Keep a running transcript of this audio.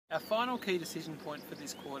Our final key decision point for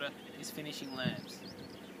this quarter is finishing lambs.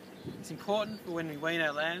 It's important for when we wean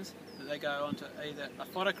our lambs that they go onto either a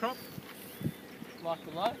fodder crop, like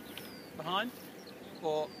behind,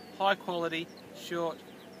 or high quality, short,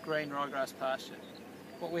 green ryegrass pasture.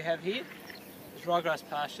 What we have here is ryegrass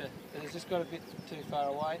pasture that has just got a bit too far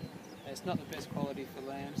away and it's not the best quality for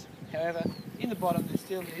lambs. However, in the bottom there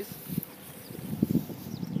still is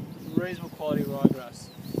reasonable quality ryegrass.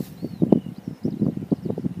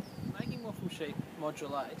 Making milk from sheep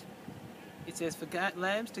module 8, it says for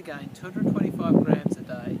lambs to gain 225 grams a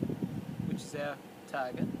day, which is our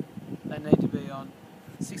target, they need to be on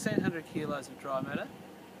 1600 kilos of dry matter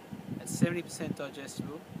at 70%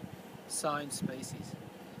 digestible sown species.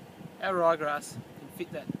 Our ryegrass can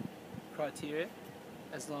fit that criteria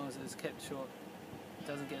as long as it is kept short, it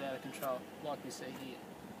doesn't get out of control like we see here.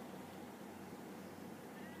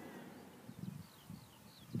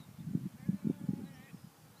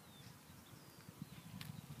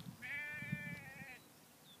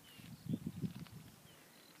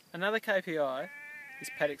 Another KPI is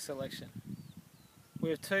paddock selection. We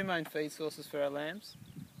have two main feed sources for our lambs: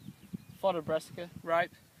 fodder brassica,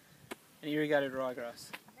 rape and irrigated ryegrass.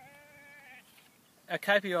 Our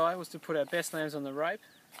KPI was to put our best lambs on the rape,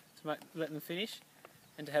 to let them finish,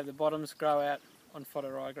 and to have the bottoms grow out on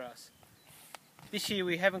fodder ryegrass. This year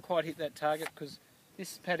we haven't quite hit that target because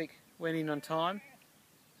this paddock went in on time,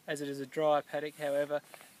 as it is a dry paddock. However,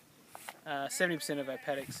 70% of our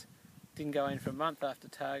paddocks didn't go in for a month after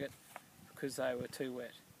target because they were too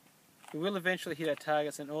wet. We will eventually hit our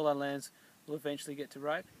targets and all our lambs will eventually get to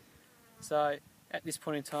rape. So at this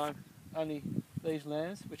point in time, only these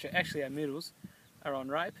lambs, which are actually our middles, are on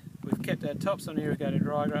rape. We've kept our tops on irrigated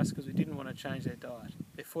ryegrass because we didn't want to change their diet.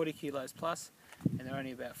 They're 40 kilos plus and they're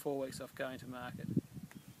only about 4 weeks off going to market.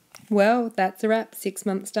 Well, that's a wrap. 6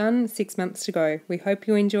 months done, 6 months to go. We hope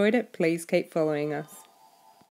you enjoyed it. Please keep following us.